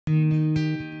Hello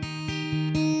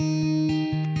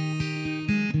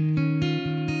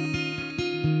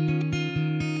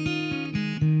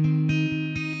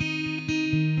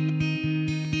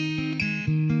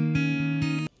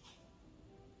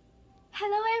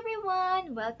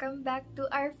everyone! Welcome back to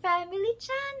our family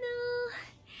channel!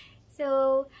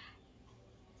 So,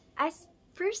 as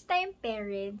first-time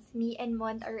parents, me and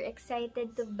Mon are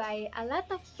excited to buy a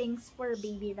lot of things for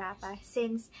baby Rafa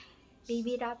since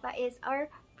baby Rafa is our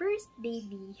first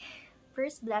baby,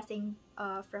 first blessing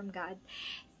from God.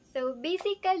 So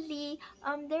basically,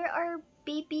 there are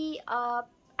baby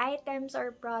items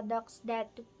or products that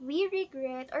we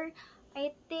regret or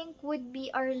I think would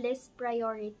be our list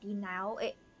priority now.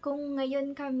 Kung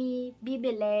ngayon kami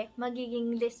bibili,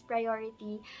 magiging list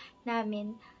priority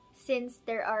namin since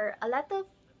there are a lot of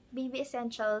baby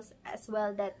essentials as well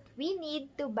that we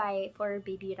need to buy for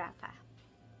baby Rafa.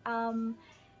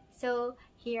 So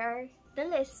here are the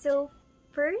list. So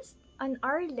first on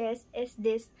our list is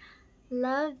this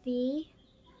Lovey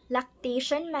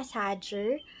lactation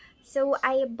massager. So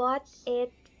I bought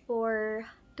it for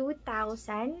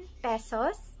 2,000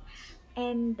 pesos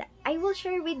and I will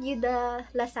share with you the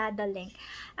Lazada link.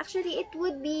 Actually, it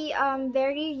would be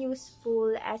very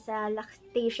useful as a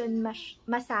lactation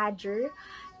massager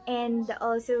and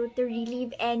also to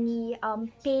relieve any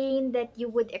pain that you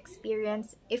would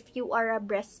experience if you are a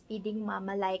breastfeeding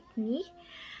mama like me.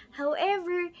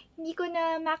 However, hindi ko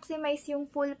na maximize yung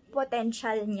full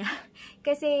potential niya.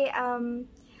 Kasi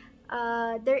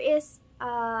there is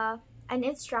an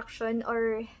instruction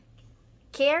or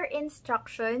care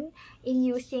instruction in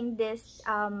using this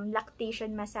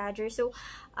lactation massager. So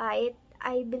I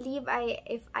believe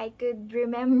if I could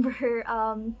remember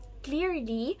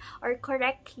clearly or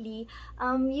correctly,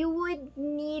 you would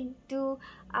need to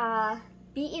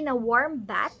be in a warm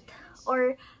bath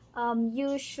or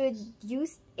you should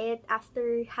use it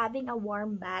after having a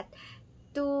warm bath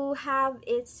to have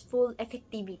its full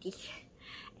effectivity.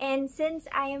 And since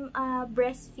I'm a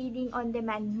breastfeeding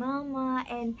on-demand mama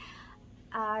and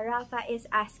Rafa is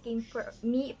asking for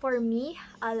me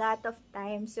a lot of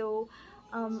time, so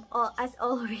as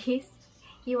always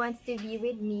he wants to be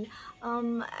with me.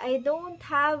 I don't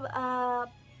have a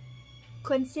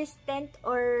consistent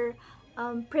or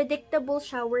predictable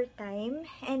shower time,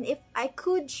 and if I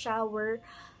could shower,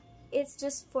 it's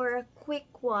just for a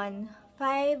quick one,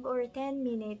 5 or 10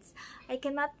 minutes. I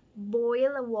cannot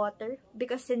boil water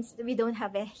because since we don't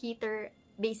have a heater,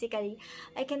 basically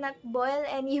I cannot boil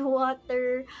any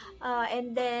water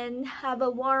and then have a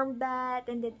warm bath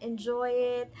and then enjoy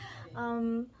it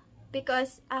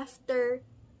because after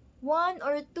 1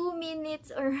 or 2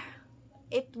 minutes, or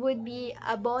it would be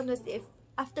a bonus if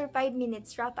after 5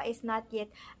 minutes Rafa is not yet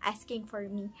asking for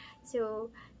me. So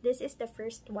this is the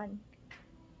first one.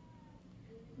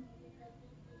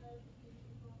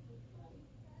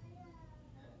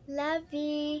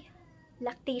 Lovey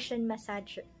lactation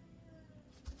massager.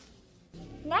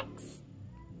 Next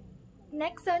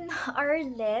on our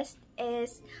list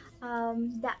is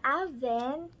the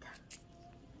Avent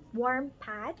warm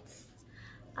pads.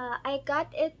 I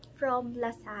got it from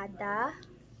Lazada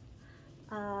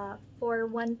for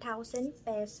 1,000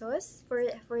 pesos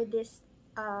for this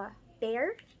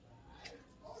pair.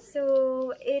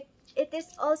 So it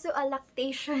is also a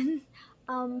lactation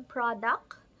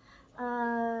product.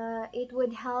 It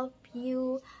would help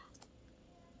you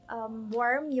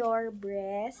warm your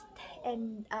breast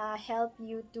and help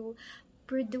you to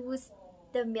produce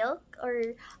the milk,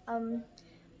 or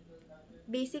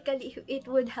basically it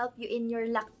would help you in your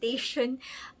lactation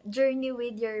journey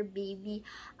with your baby.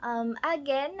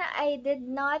 Again, I did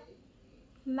not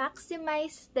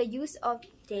maximize the use of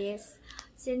this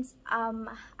since I'm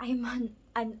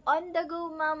an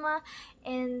on-the-go mama,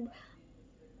 and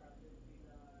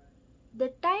the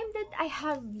time that I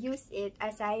have used it,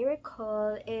 as I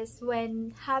recall, is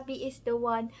when hubby is the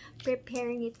one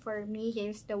preparing it for me.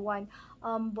 He's the one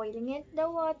boiling it the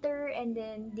water and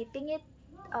then dipping it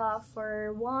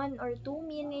for 1 or 2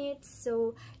 minutes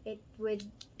so it would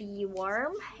be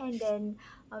warm, and then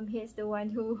he's the one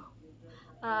who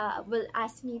will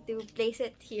ask me to place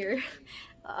it here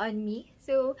on me.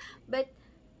 So but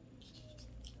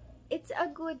it's a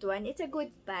good one, it's a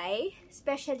good buy,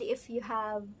 especially if you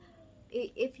are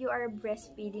a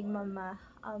breastfeeding mama.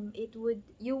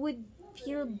 You would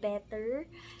feel better,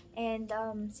 and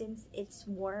since it's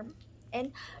warm,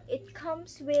 and it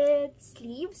comes with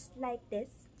sleeves like this,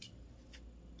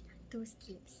 2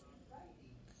 sleeves,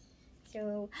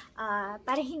 so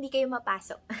para hindi kayo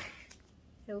mapasok.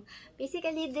 So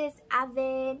basically this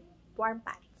Avent warm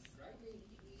pads.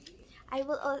 I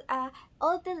will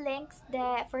all the links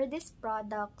for these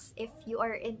products, if you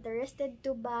are interested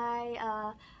to buy,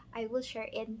 I will share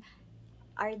in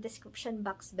our description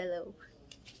box below.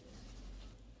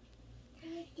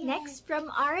 Next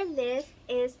from our list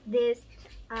is this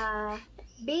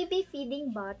baby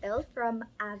feeding bottle from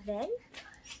Avent,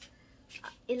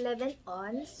 11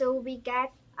 on. So we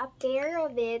got a pair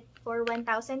of it for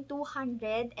 1,200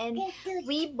 and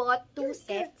we bought 2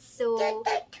 sets. So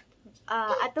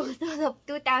a total of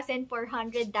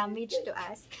 2,400 damage to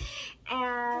us.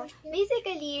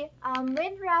 Basically,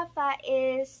 when Rafa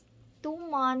is 2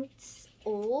 months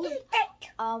old,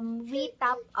 we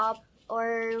top up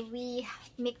or we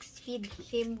mix feed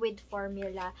him with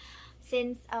formula.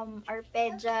 Since our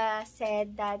pedia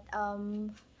said that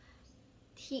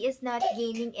he is not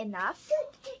gaining enough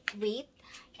weight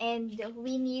and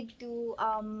we need to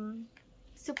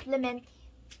supplement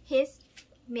his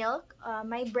milk,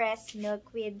 my breast milk,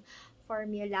 with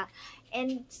formula.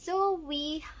 And so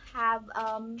we have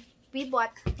we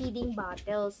bought feeding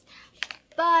bottles,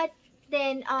 but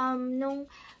then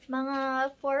nung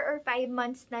mga 4 or 5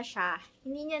 months na siya,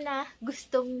 hindi niya na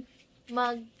gustong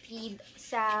mag-feed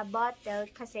sa bottle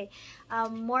kasi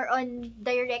more on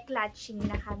direct latching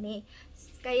na kami.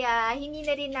 Kaya hindi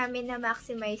na rin namin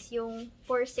na-maximize yung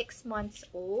for 6 months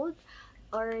old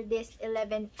or this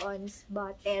 11 ounce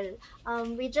bottle.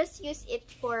 We just use it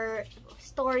for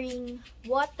storing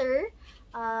water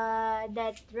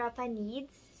that Rafa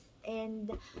needs,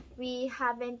 and we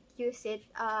haven't used it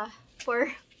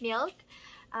for milk,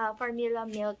 formula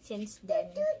milk since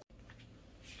then.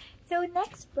 So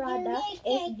next product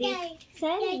is this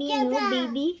Sunveno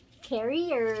baby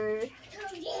carrier.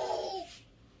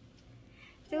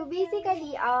 So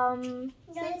basically,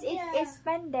 since it is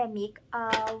pandemic,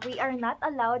 we are not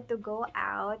allowed to go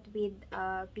out with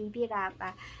baby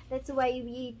Rafa. That's why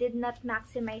we did not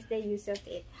maximize the use of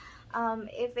it.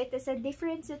 If it is a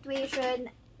different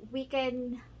situation, we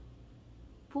can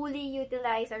fully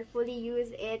utilize or fully use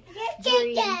it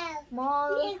during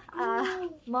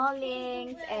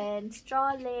mallings and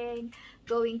strolling,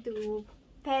 going to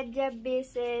pedia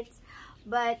visits.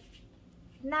 But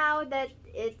now that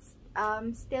it's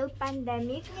still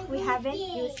pandemic, we haven't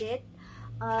used it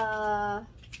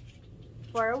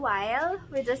for a while.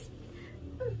 We just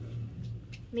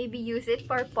maybe use it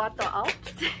for photo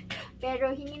ops.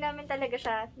 Pero hindi namin talaga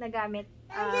siya nagamit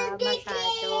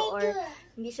masyado, or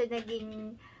hindi siya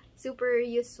naging super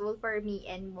useful for me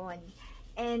and Mon.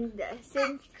 And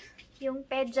since yung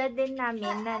pedia din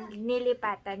namin na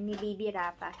nilipatan ni Baby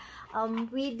Rafa,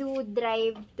 we do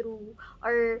drive-through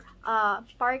or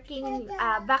parking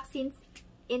vaccines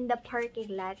in the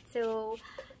parking lot. So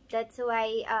that's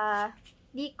why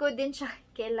di ko din siya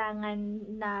kailangan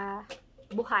na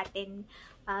buhatin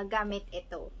gamit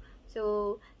ito.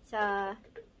 So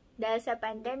dahil sa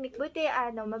pandemic, buti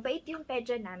mabait yung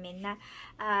pedia namin na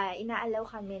inaalaw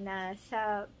kami na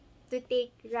to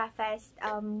take Rafa's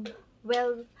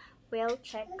well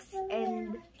checks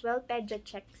and pedia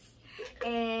checks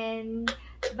and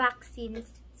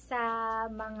vaccines sa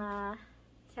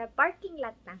parking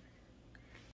lot na.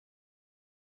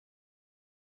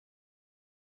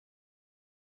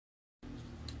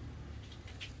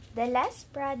 The last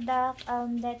product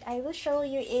that I will show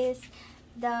you is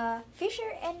the Fisher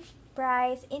 &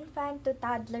 Price infant to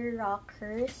toddler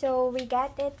rocker. So we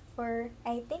got it for,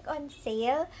 I think, on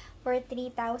sale for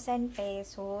 3,000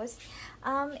 pesos.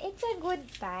 It's a good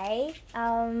buy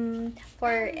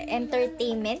for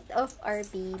entertainment of our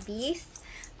babies.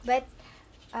 But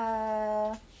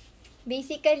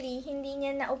basically, hindi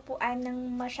niya naupuan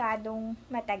ng masyadong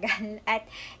matagal. At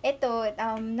ito,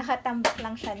 nakatambak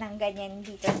lang siya ng ganyan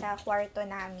dito sa kwarto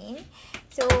namin.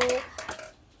 So,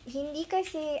 hindi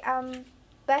kasi,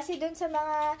 base dun sa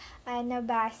mga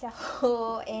nabasa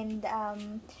ko and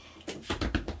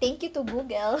thank you to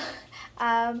Google,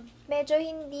 medyo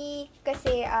hindi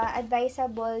kasi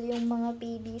advisable yung mga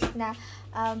babies na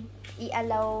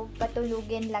i-allow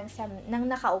patulugin lang nang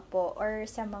nakaupo or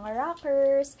sa mga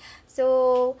rockers.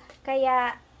 So,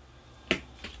 kaya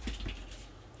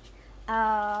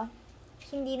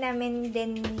hindi namin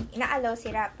din ina-allow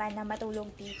si Rafa na matulog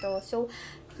dito. So,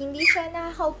 hindi siya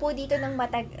nakakaupo dito ng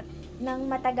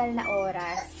matagal na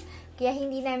oras. Kaya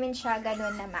hindi namin siya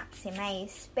ganun na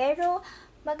maximize. Pero,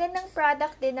 magandang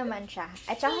product din naman siya.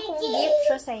 At saka kung gift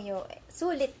siya sa iyo,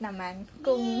 sulit naman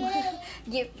kung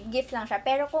gift lang siya.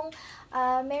 Pero kung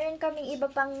meron kaming iba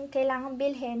pang kailangang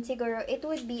bilhin, siguro it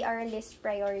would be our list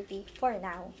priority for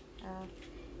now.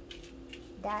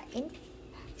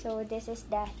 So, this is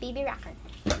the baby rocker.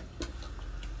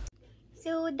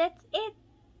 So, that's it.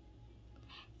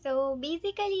 So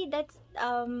basically, that's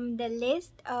the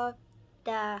list of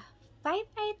the 5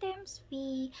 items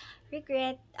we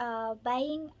regret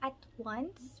buying at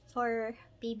once for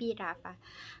baby Rafa.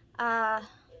 Uh,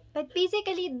 but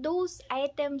basically, those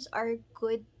items are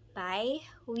good buy.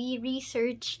 We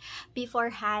research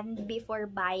beforehand before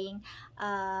buying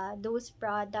those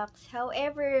products.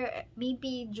 However,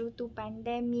 maybe due to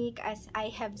pandemic, as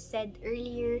I have said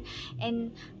earlier,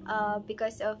 and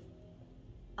because of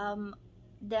um,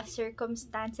 the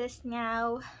circumstances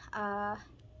now, uh,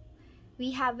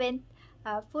 we haven't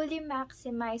fully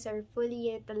maximized or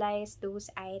fully utilized those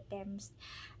items.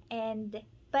 And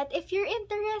but if you're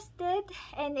interested,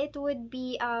 and it would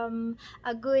be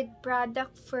a good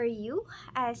product for you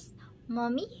as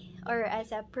mommy or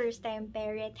as a first time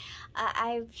parent,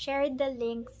 I've shared the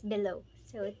links below.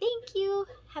 So thank you,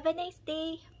 have a nice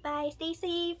day, bye, stay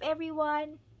safe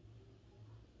everyone.